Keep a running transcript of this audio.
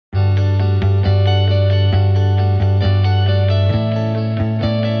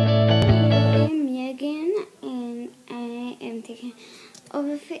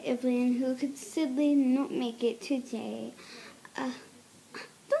who could sadly not make it today.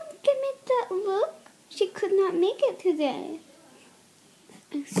 Don't give me that look. She could not make it today.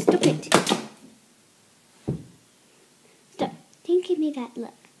 Stop it. Stop. Don't give me that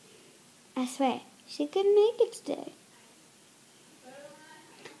look. I swear, she could make it today.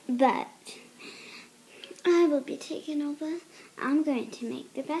 But I will be taking over. I'm going to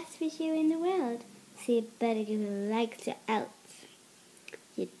make the best video in the world. So you better give a like to else.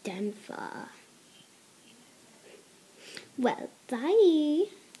 You're done for. Well, bye.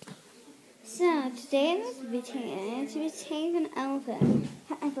 So today in this video, to be taken over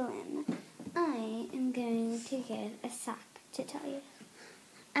for Evelyn, I am going to get a sock tutorial.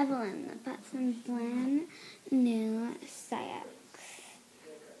 Evelyn bought some brand new socks.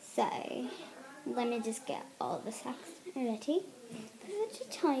 So, let me just get all the socks ready for the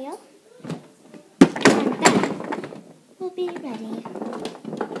tutorial. And then we'll be ready.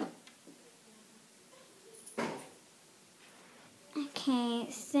 Okay,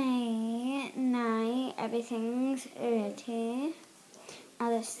 so now everything's ready.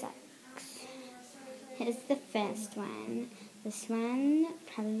 All the socks. Here's the first one. This one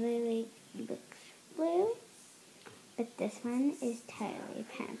probably looks blue, but this one is totally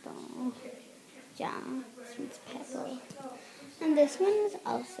purple. Yeah, this one's purple. And this one is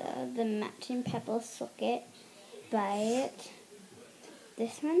also the matching purple socket, but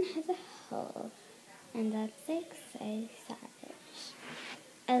this one has a hole, and that's like so savage.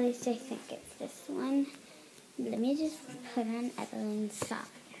 At least I think it's this one. Let me just put on Evelyn's sock.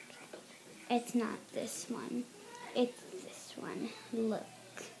 It's not this one. It's this one. Look.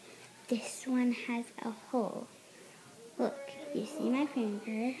 This one has a hole. Look, you see my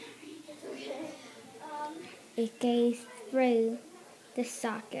finger? It goes through the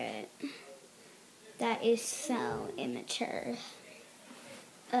socket. That is so immature.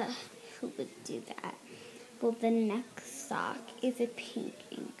 Who would do that? Well, the next sock is a pink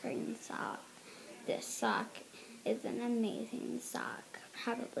and green sock. This sock is an amazing sock.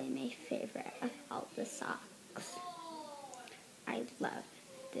 Probably my favorite of all the socks. I love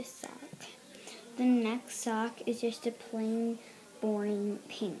this sock. The next sock is just a plain, boring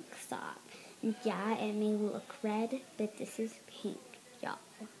pink sock. And yeah, it may look red, but this is pink, y'all.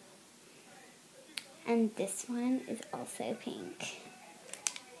 And this one is also pink.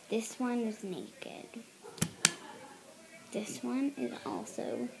 This one is naked. This one is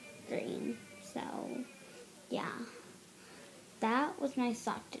also green. So, yeah. That was my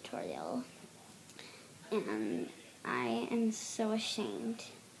sock tutorial. And I am so ashamed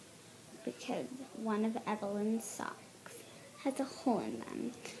because one of Evelyn's socks has a hole in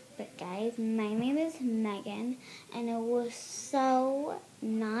them. But guys, my name is Megan, and it was so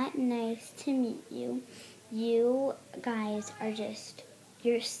not nice to meet you. You guys are just,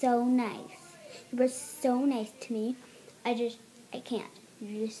 you're so nice. You were so nice to me. I can't.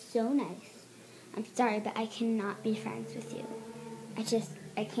 You're just so nice. I'm sorry, but I cannot be friends with you.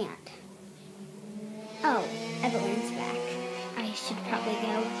 I can't. Oh, Evelyn's back. I should probably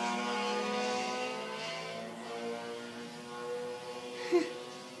go.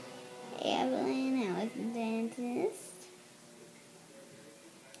 Hey, Evelyn, I was the dentist.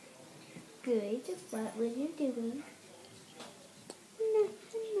 Good. What were you doing?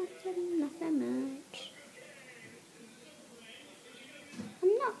 Nothing much.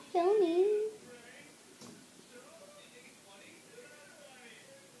 I'm not filming.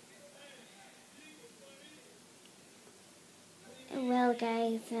 Well,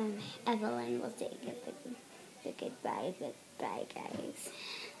 guys, Evelyn will take the goodbye. Goodbye, guys.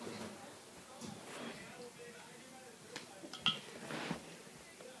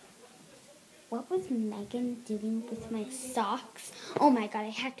 What was Megan doing with my socks? Oh my god, I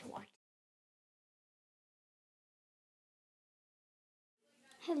have to watch.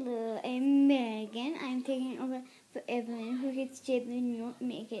 Hello, I'm Megan. I'm taking over for Evelyn, who could sadly not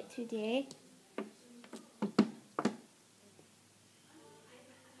make it today.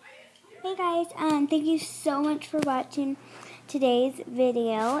 Hey guys, thank you so much for watching today's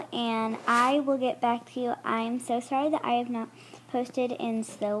video, and I will get back to you. I'm so sorry that I have not posted in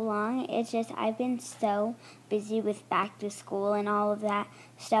so long. It's just I've been so busy with back to school and all of that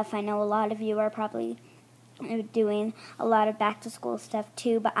stuff. I know a lot of you are probably doing a lot of back to school stuff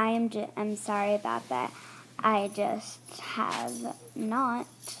too, but I'm sorry about that. I just have not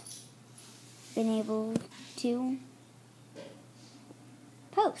been able to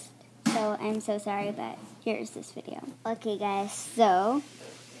post. So I'm so sorry, but here's this video. Okay guys, so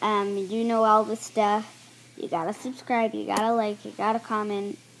you know all the stuff. You gotta subscribe, you gotta like, you gotta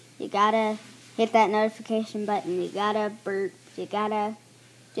comment, you gotta hit that notification button, you gotta burp, you gotta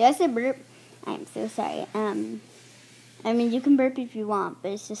Did I say burp? I'm so sorry. I mean, you can burp if you want,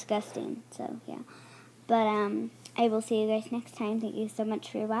 but it's disgusting. So, yeah. But, I will see you guys next time. Thank you so much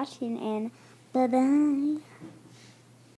for watching, and bye-bye.